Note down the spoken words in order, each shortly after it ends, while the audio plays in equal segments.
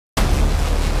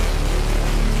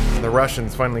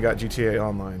Russians finally got GTA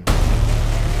Online.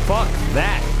 Fuck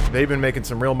that. They've been making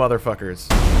some real motherfuckers.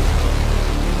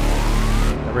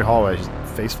 Every hallway, just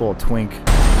face full of twink.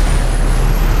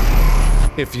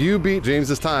 If you beat James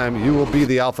this time, you will be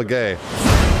the alpha gay.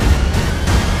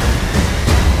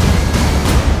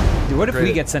 Dude, what if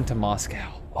we get sent to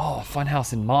Moscow? Oh,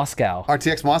 Funhaus in Moscow.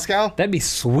 RTX Moscow? That'd be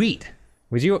sweet.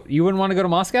 Would you wouldn't want to go to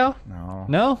Moscow? No.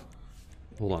 No?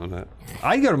 Hold on a minute.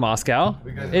 I'd go to Moscow.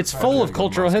 It's full of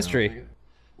cultural history.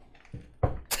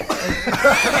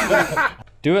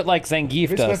 Do it like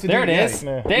Zangief does. There it is.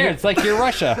 There, it's like you're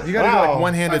Russia. You gotta do like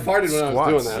one-handed I farted when I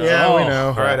was doing that. Yeah, we know.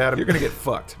 All right, Adam, you're gonna get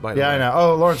fucked. By the Yeah, way. I know.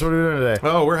 Oh, Lawrence, what are we doing today?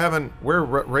 Oh, we're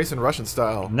racing Russian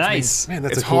style. Nice. Man,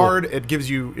 that's It's a cool, hard. It gives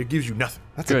you nothing.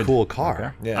 That's Good. a cool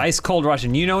car. Yeah. Ice cold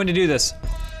Russian. You know when to do this.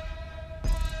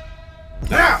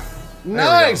 Yeah.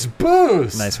 Nice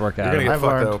boost! Nice work, You're Adam. gonna get I've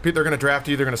fucked learned. though. Pete, they're gonna draft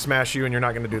you. They're gonna smash you, and you're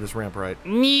not gonna do this ramp right.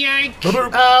 Yikes.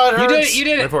 Oh, it You did hurts. it. You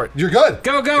did Wait it. for it. You're good!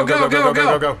 Go, go, go, go,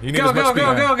 go. You need Go, as much go, speed.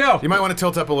 go, go, go. You might want to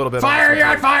tilt up a little bit. Fire, you're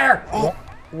on fire. Oh,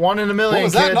 One in a million, what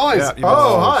was that kid. noise? Yeah, you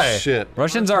Oh, must- hi. Shit.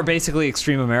 Russians are basically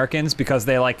extreme Americans because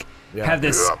they like have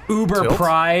this uber Tilt.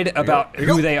 pride about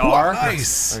who they are.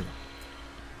 Nice!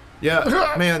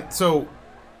 Yeah, man. So,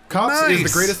 Cops is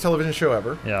Nice. the greatest television show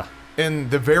ever. Yeah. In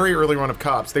the very early run of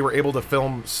Cops, they were able to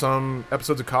film some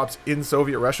episodes of Cops in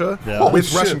Soviet Russia Yeah. with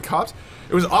Holy Russian shit. cops.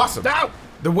 It was awesome.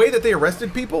 The way that they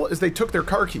arrested people is they took their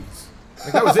car keys.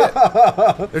 Like, that was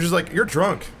it. They're just like, you're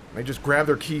drunk. They just grab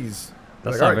their keys.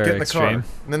 That's Like, not all right, get very in the extreme.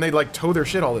 car. And then they like tow their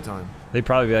shit all the time. They'd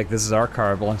probably be like, this is our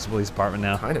car. It belongs to the police department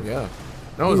now. Kind of, yeah.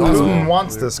 That was Putin awesome.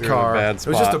 wants this You're in a car. bad It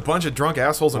was just a spot. bunch of drunk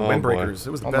assholes and Oh, windbreakers. boy.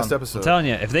 It was the Hold best on. episode. I'm telling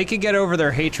you, if they could get over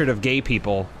their hatred of gay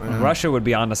people, Russia would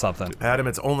be onto something. Adam,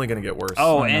 it's only going to get worse.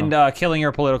 Oh, and killing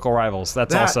your political rivals.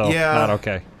 That's That- also yeah. not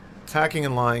okay. Hacking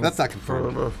and lying. That's not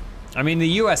confirmed. I mean, the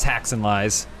U.S. hacks and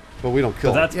lies, But we don't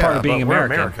kill but that's yeah, part of being but we're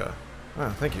American. America. Oh,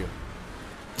 thank you.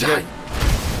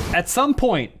 At some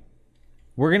point,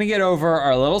 we're gonna get over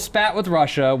our little spat with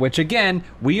Russia, which again,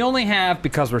 we only have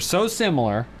because we're so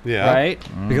similar, Yeah. right?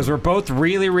 Because we're both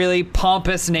really, really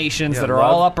pompous nations Yeah, that are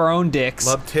love- all up our own dicks.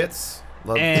 Love tits.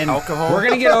 Love and alcohol. we're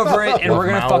gonna get over it, and Love we're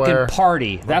gonna malware. fucking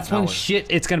party. That's when malware. shit.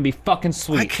 It's gonna be fucking I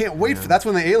sweet. can't wait for that's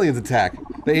when the aliens attack.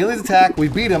 The aliens attack, we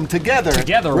beat them together.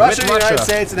 Together Russia with and the United Russia.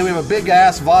 States, and then we have a big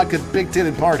ass vodka, big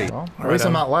titted party. Well, at least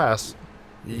I'm not last.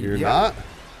 You're not?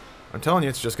 I'm telling you,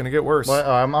 it's just gonna get worse. What?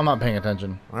 Oh, I'm not paying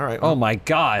attention. All right. Oh my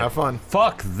god. Have fun.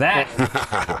 Fuck that.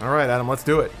 All right, Adam. Let's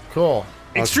do it. Cool.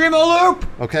 Extremo loop.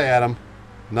 Okay, Adam.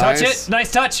 Touch Nice. it.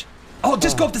 Nice touch. Oh,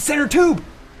 just go up the center tube.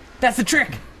 That's the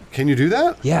trick. Can you do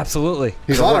that? Yeah, absolutely.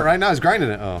 He's on it right now. He's grinding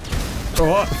it. Oh.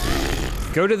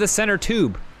 Go to the center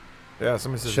tube. Yeah.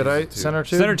 Somebody says Should use I it too. center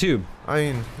two? Center tube. I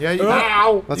mean, yeah. You,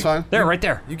 Ow! That's fine. There, right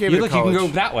there. you gave it a look, you can go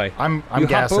college. that way. I'm You hop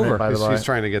gassing over. it, by the way. He's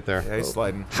trying to get there. yeah, he's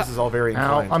sliding. This is all very Ow,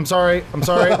 inclined. I'm sorry. I'm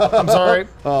sorry. I'm sorry.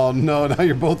 Oh no, now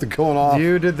you're both going off.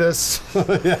 You did this.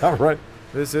 Yeah, right.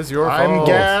 This is your I'm fault.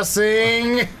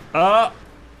 gassing.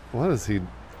 What is he?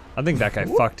 I think that guy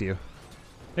fucked you.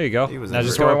 There you go. He was Now in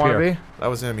just there. go Where I up want here. to be. That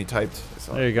was him. He typed. I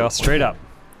saw There it. you go. Straight up.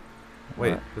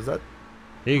 Wait, is that?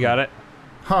 You got it.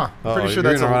 Huh. Pretty sure you're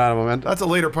that's gonna a- run out of momentum. That's a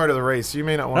later part of the race. You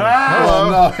may not want to.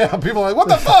 Oh no! Yeah, people are like, what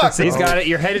the fuck? He's got it.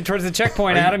 You're headed towards the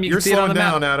checkpoint, Adam. You You're can see it on slowing the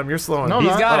down, map. Adam. You're slowing. No, I'm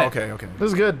He's not. got Oh, it. okay, okay. This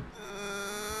is good.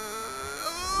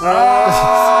 No,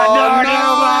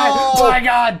 my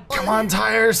God. Come on,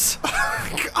 tires.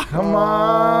 Come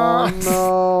on.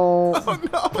 No. Oh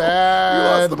no! Bad. You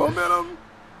lost the momentum.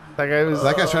 That guy was.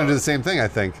 That guy's trying to do the same thing, I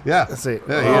think. Yeah. Let's see.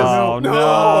 Yeah, he is. Oh, No.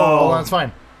 no. Hold on, it's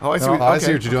fine. Oh, I see. No, what, Oh, I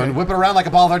see what you're doing. Whip it around like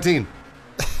a ball 13.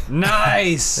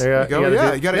 Nice. There Go, gotta yeah,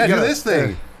 do- you gotta, Yeah, you do gotta, this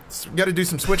thing. You gotta do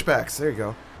some switchbacks. There you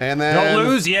go. And then. Don't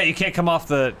lose. Yeah, you can't come off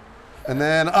the. And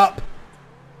then up.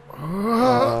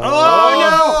 Oh,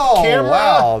 Oh, Camera.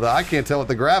 wow. I can't tell what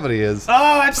the gravity is. no.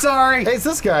 Oh, I'm sorry. Hey, it's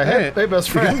this guy. Hey, best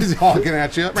friend. He's honking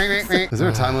at you. Is there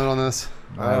a time limit on this?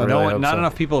 I really No, hope not so.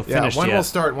 enough people have Yeah, finished when yet. we'll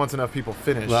start once enough people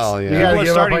finish. Well, You yeah. People gotta are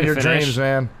give up starting on to your finish. dreams,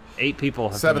 man. 8 people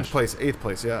have 7th finished. place, 8th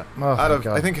place, yeah. Oh, Out thank of,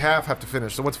 God. I think half have to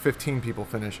finish. So once 15 people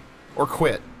finish, or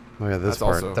quit. Oh, yeah, this That's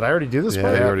part. also. Did I already do this Yeah,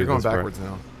 part? you Yeah, already you're going did this part. backwards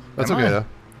now. That's Am okay, I? though.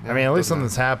 I mean, at least doesn't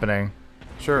something's happening.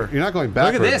 Sure. You're not going Look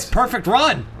backwards. at this. Perfect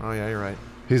run. Oh yeah, you're right.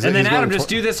 He's, And then he's Adam going just tw-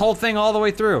 do this whole thing all the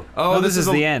way through. Oh, no, this is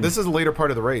the end. This is the later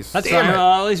part of the race. That's Damn fine. it.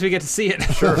 At least we get to see it.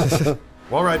 Sure.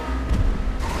 Well, right.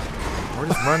 Or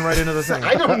just run right into the thing.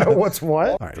 I don't know what's what.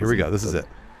 All right, here we go. This is it.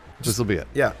 This will be it.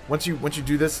 Yeah. Once you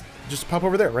do this, just pop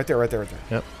over there. Right there. Right there. Right there.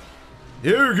 Yep.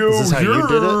 Here you go. Is this how you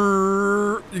did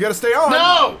it? You gotta stay on.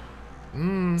 No!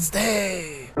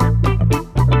 Stay.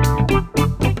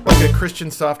 Like a Christian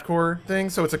softcore thing,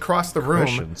 so it's across the room.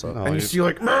 Christian, so- And you you- see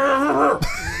like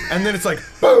and then it's like,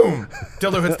 boom!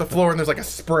 Dildo hits the floor and there's like a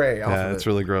spray off Yeah, of it's it.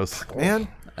 really gross. Man,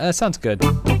 That sounds good.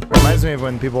 Reminds me of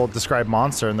when people describe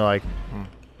Monster and they're like,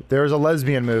 there was a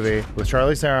lesbian movie with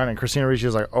Charlize Theron and Christina Ricci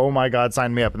was like, oh my god,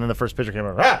 sign me up. And then the first picture came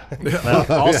up. Ah!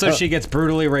 Also, she gets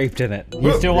brutally raped in it.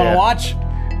 You still want to Yeah. watch?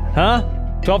 Huh?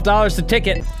 $12 a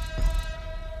ticket.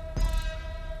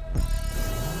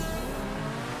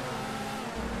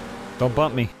 Don't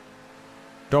bump me.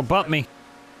 Don't bump me.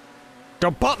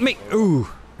 Don't bump me. Ooh.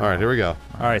 All right, here we go.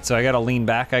 All right, so I gotta lean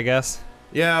back, I guess.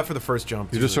 yeah, for the first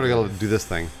jump. You just sort of gotta do this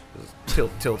thing.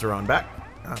 tilt her on back.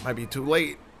 Might be too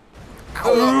late.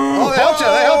 Oh, they helped you.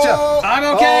 They helped you.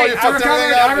 I'm okay. you I fucked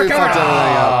recovered. everything up. I You fucked recovered.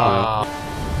 everything up.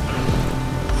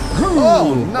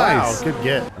 Oh, Wow, nice. good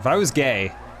get. If I was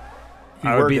gay,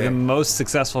 I were would be gay. the most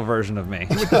successful version of me.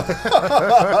 Well,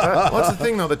 that's the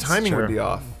thing though. The timing would true. be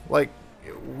off. Like,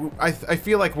 I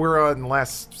feel like we're on the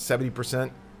last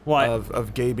 70% What?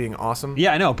 of gay being awesome.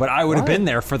 Yeah, I know, but I would have been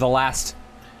there for the last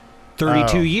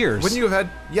 32 Oh. years. Wouldn't you have had?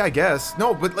 Yeah, I guess.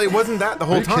 No, but it wasn't that the Are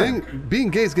whole you time. kidding? Being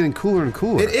gay is getting cooler and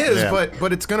cooler. It is, Yeah.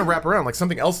 but it's gonna wrap around. Like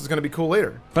something else is gonna be cool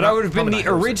later. But I would have been Probably the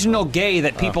not 100%. original gay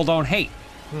that people don't hate.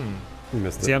 You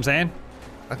missed See what it. I'm saying?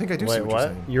 I think I do see Wait, what, you're what?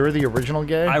 saying. You're the original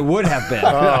gay? I would have been.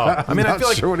 Oh. I mean, I Not feel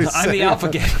like sure what he's I'm the saying. alpha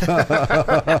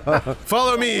gay.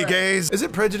 follow me, gays. Is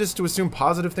it prejudice to assume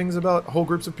positive things about whole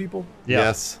groups of people?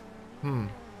 Yes.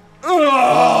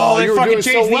 Oh, they you were fucking doing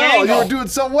so changed the well. angle. You were doing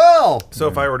so well. So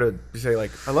if I were to say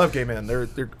like, I love gay men, their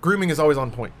grooming is always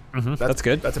on point. That's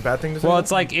good. That's a bad thing to say. Well,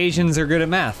 it's like Asians are good at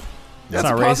math. It's That's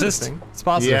not a positive racist. thing. It's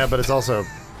positive. Yeah, but it's also,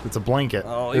 it's a blanket.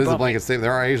 Oh, It you is a bumped me. blanket statement.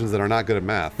 There are Asians that are not good at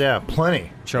math. Yeah,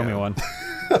 plenty. Show me one.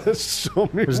 Show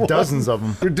me There's one. dozens of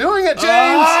them. You're doing it, James.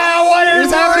 Ah, what is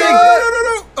You're happening? doing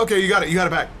it. no. Okay, you got it. You got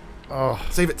it back. Oh,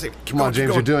 Save it. Save it. Keep Come on, going, keep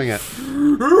James. You're going. doing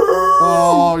it.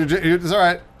 Oh, it's all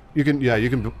right. You can, yeah, you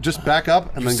can just back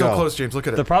up and then So go. close, James. Look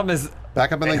at The it. problem is,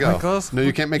 Back up and then Am I go. close? No,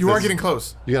 you can't make You this. are getting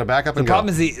close. You gotta back up the and go.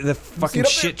 problem is the fucking up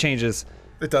there? shit changes.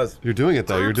 It does. You're doing it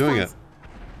though. You're doing it.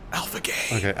 Alpha gay.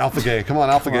 Okay, alpha gay. Come on,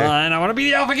 alpha gay. And I want to be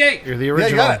the alpha gay. you're the Yeah, original.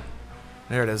 you got it.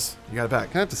 There it is. You got it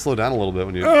back. You have to slow down a little bit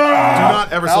when you. Do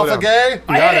not ever slow Alpha down. gay.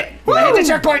 I hit it. I hit the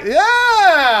checkpoint.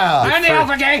 Yeah. I'm the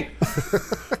alpha gay.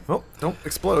 Oh, don't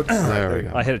explode. There we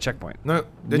go. I hit a checkpoint. No, You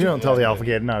did you? don't tell the alpha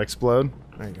gay to not explode.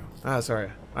 There you go. Ah, sorry.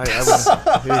 I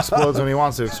was, He explodes when he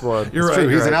wants to explode. you're It's right. true.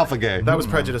 you're He's an right. alpha gay. That was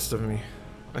prejudiced of me.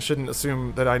 I shouldn't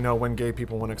assume that I know when gay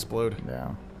people want to explode.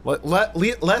 Yeah.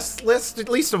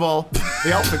 Least of all,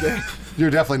 the alpha gay. You're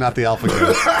definitely not the alpha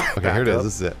gay. Okay, here it is. up.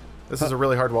 This is it. This is a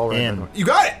really hard wall right And- now. You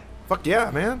got it! Fuck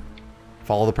yeah, man.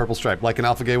 Follow the purple stripe like an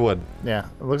alpha gay would. Yeah.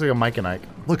 It looks like a Mike and Ike.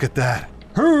 Look at that.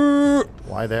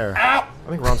 Why there? I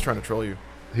think Ron's trying to troll you.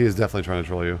 He is definitely trying to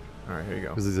troll you. All right, here you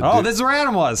go. 'Cause he's a Oh, dude. this is where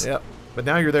Adam was. Yep. But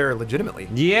now you're there legitimately.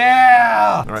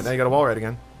 Yeah. All right, now you got a wall right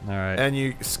again. All right. And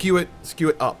you skew it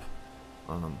up.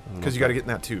 Because you got to get in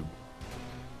that tube.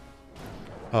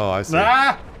 Oh, I see.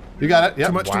 Ah! You got it. Yep.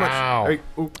 Too much, too much. Wow. Hey,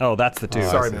 ooh, Oh, that's the two. I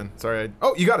sorry, see. man. Sorry.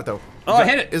 Oh, you got it, though. Oh, I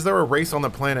hit it. Is there a race on the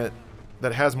planet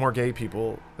that has more gay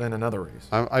people than another race?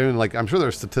 I mean, like, I'm sure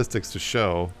there's statistics to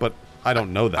show, but I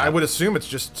don't know that. I would assume it's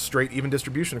just straight even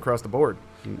distribution across the board.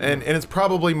 And it's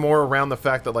probably more around the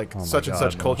fact that like such and God,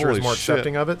 such no. culture Holy is more shit.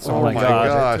 accepting of it. So Oh more my people get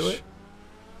gosh. to it.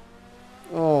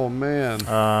 Oh man.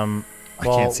 Well,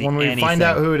 can't see when we anything. find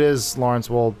out who it is, Lawrence,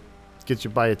 we'll get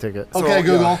you buy a ticket. So, Okay,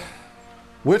 Google. yeah.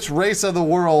 Which race of the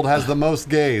world has the most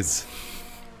gays?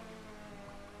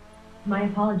 My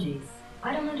apologies.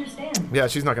 I don't understand. Yeah,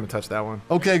 she's not going to touch that one.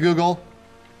 Okay, Google.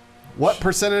 What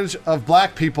percentage of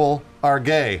black people are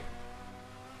gay?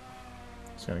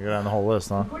 It's gonna go down the whole list,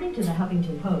 huh? According to the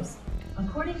Huffington Post,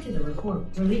 according to the report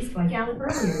released by Gallup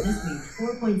earlier this week,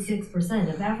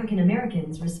 4.6% of African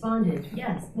Americans responded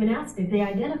yes when asked if they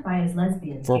identify as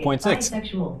lesbian, 4.6.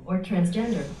 bisexual, or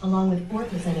transgender, along with 4%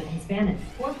 of Hispanic,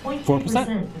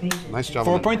 4.3% of Asian. Nice job.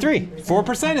 4.3.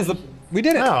 4% is the. We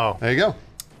did it. No. There you go.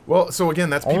 Well, so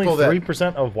again, that's Only people that.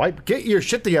 3% of white. Get your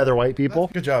shit together, white people.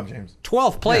 Good job, James.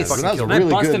 12th place. Yeah, that was a I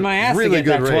really busted good, my ass really to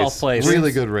get good that 12th race. place.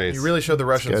 Really good race. You really showed the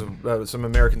Russians some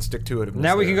American stick to it.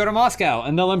 Now we can go to Moscow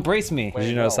and they'll embrace me. Did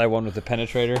you notice I won with the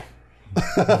penetrator?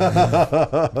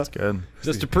 That's good.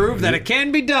 Just to prove that it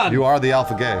can be done. You are the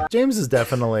alpha gay. James is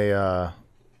definitely a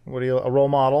role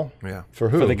model. Yeah. For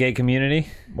who? For the gay community.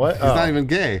 What? He's not even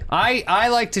gay. I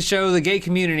like to show the gay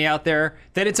community out there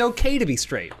that it's okay to be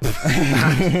straight.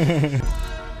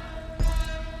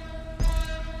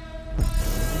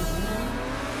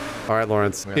 All right,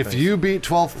 Lawrence. If thanks. you beat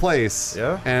 12th place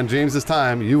Yeah? and James's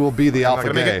time, you will be the alpha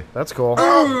gonna make gay. it. That's cool.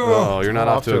 Oh, you're not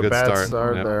off to a good bad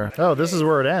start. Yep. there. Oh, this is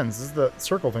where it ends. This is the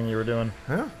circle thing you were doing.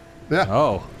 Yeah. Yeah.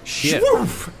 Oh, shit.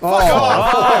 Woof! Oh,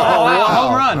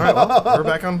 home run. All right, well, we're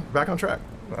back on track.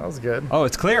 That was good. Oh,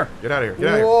 it's clear. Get out of here. Get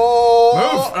out of here. Whoa.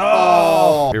 Move.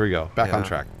 Oh. Here we go. Back on Yeah,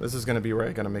 track. This is gonna be where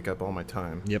I gotta make up all my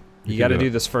time. Yep. You got to do do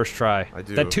it. this first try. I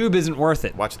do. That tube isn't worth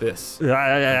it. Watch this. Oh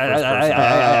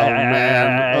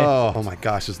man. Oh my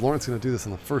gosh. Is Lawrence gonna do this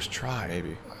on the first try?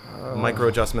 Maybe. Micro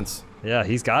adjustments. Yeah,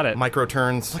 he's got it. Micro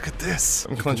turns. Look at this.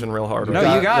 I'm clenching real hard. No,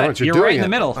 right you got Lawrence, it. you're You're right doing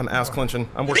in the it. middle. I'm ass clenching.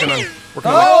 I'm working on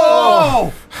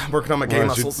Oh! working on my game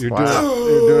Lawrence, muscles. You're Wow.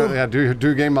 doing, yeah,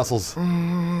 do game muscles.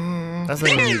 That's the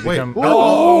thing. You Wait. become.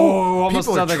 Oh, almost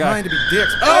People are another guy. trying to be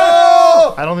dicks.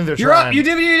 Oh! I don't think they're You're trying. up. You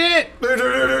did it.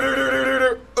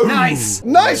 Nice.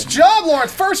 Nice job,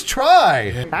 Lawrence. First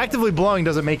try. Actively blowing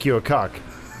doesn't make you a cuck.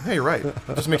 Hey, you're right. It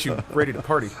just makes you ready to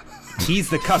party. He's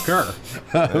the cucker.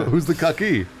 Who's the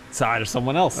cucky? Side of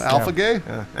someone else. Alpha gay?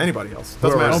 Anybody else?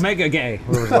 Doesn't Whoever- matter. Omega gay.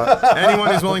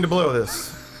 Anyone who's willing to blow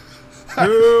this.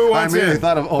 Who I wants immediately it?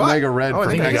 thought of Omega Red Oh, I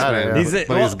from think I got X-Men, it, yeah. He's the-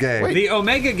 but well, he's gay. wait. The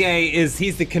Omega gay is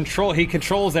he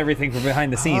controls everything from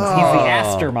behind the scenes. He's the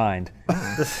mastermind.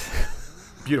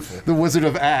 Beautiful. The Wizard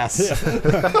of Ass.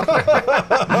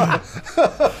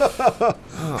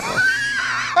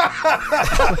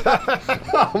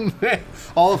 Oh man!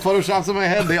 All the photoshops in my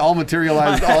head, they all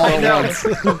materialized all at once.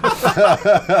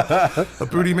 A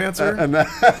booty mancer? And that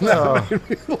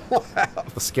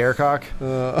The scarecock.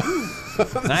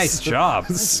 Nice job.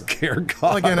 scared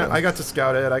Well, God. again, I got to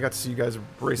scout it. I got to see you guys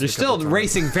racing. You're still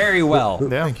racing very well. Yeah.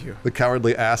 Thank you. The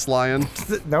cowardly ass lion.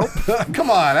 Nope. Come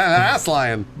on, an ass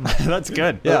lion. That's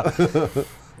good. Yeah.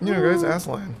 You know, guys, ass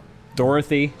lion.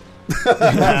 Dorothy. Bunch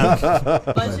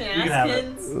of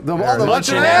Askins. All the bunch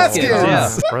of Askins,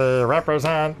 askins. yeah. We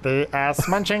represent the ass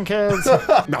munching kids.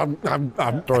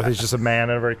 Dorothy's just a man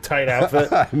in a very tight outfit.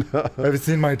 Have you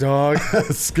seen my dog?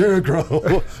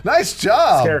 Scarecrow. Nice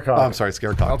job. Scarecock. Oh, I'm sorry,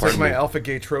 Scarecock. I'll take Pardon my me. alpha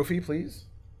gay trophy, please.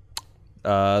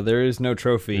 There is no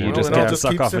trophy. You Well, just then I'll get to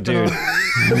suck keep off a sipping dude.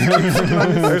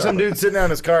 There's some dude sitting out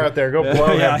in his car out there. Go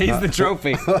blow Yeah, him. he's the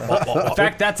trophy. In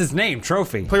fact, that's his name,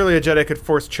 Trophy. Clearly, a Jedi could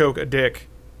force choke a dick,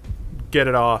 get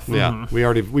it off. Yeah,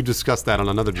 we discussed that on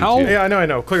another GTA. How- Yeah, I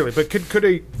know. Clearly, but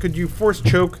could you force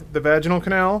choke the vaginal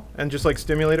canal and just like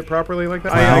stimulate it properly like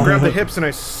that? I grab the hips and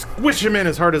I squish him in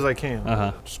as hard as I can.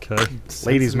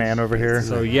 Ladies man over here.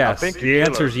 So yes, the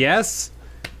answer is yes.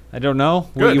 I don't know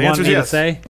what Good, you the want answer's me to yes. say.